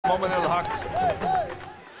Mominul Haque.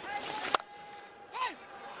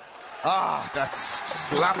 That's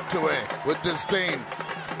slapped away with disdain.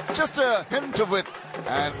 Just a hint of it,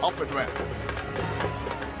 and off it went.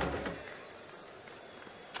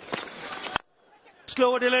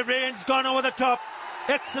 Slower delivery, and it's gone over the top.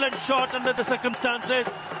 Excellent shot under the circumstances.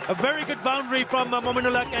 A very good boundary from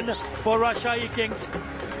Mominul Haque and for Rajshahi Kings.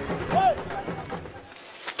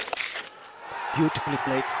 Beautifully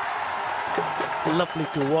played. Lovely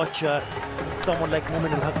to watch someone like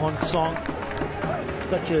Mominul Haque on song.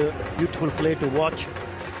 Such a beautiful play to watch.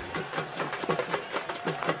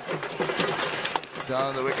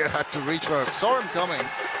 Down the wicket, had to reach for it. Saw him coming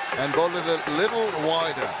and bowled it a little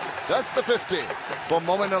wider. That's the 50 for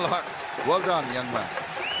Mominul Haque. Well done, young man.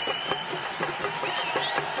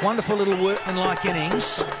 Wonderful little workmanlike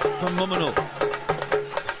innings from Mominul.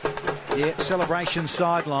 Yeah, celebration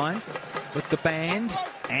sideline with the band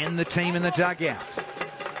and the team in the dugout.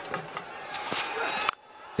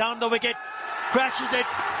 Down the wicket, crashes it.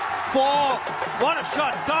 4. What a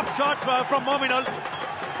shot, top shot from Mominul.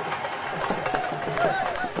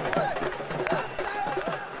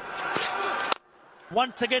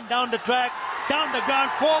 Once again down the track, down the ground,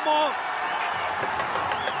 4 more.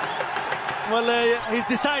 Well, he's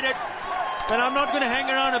decided that I'm not going to hang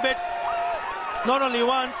around a bit. Not only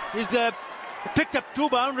once, he's picked up 2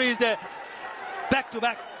 boundaries back to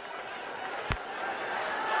back.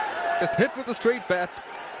 Just hit with a straight bat,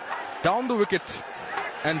 down the wicket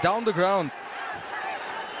and down the ground.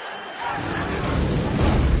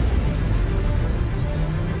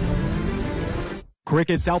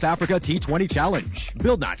 Cricket South Africa T20 Challenge.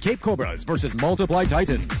 Build Not Cape Cobras versus Multiply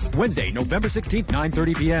Titans. Wednesday, November 16th,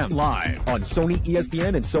 9:30 p.m. Live on Sony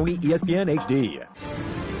ESPN and Sony ESPN HD.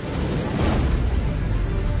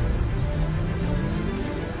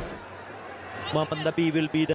 Mapandapi will be the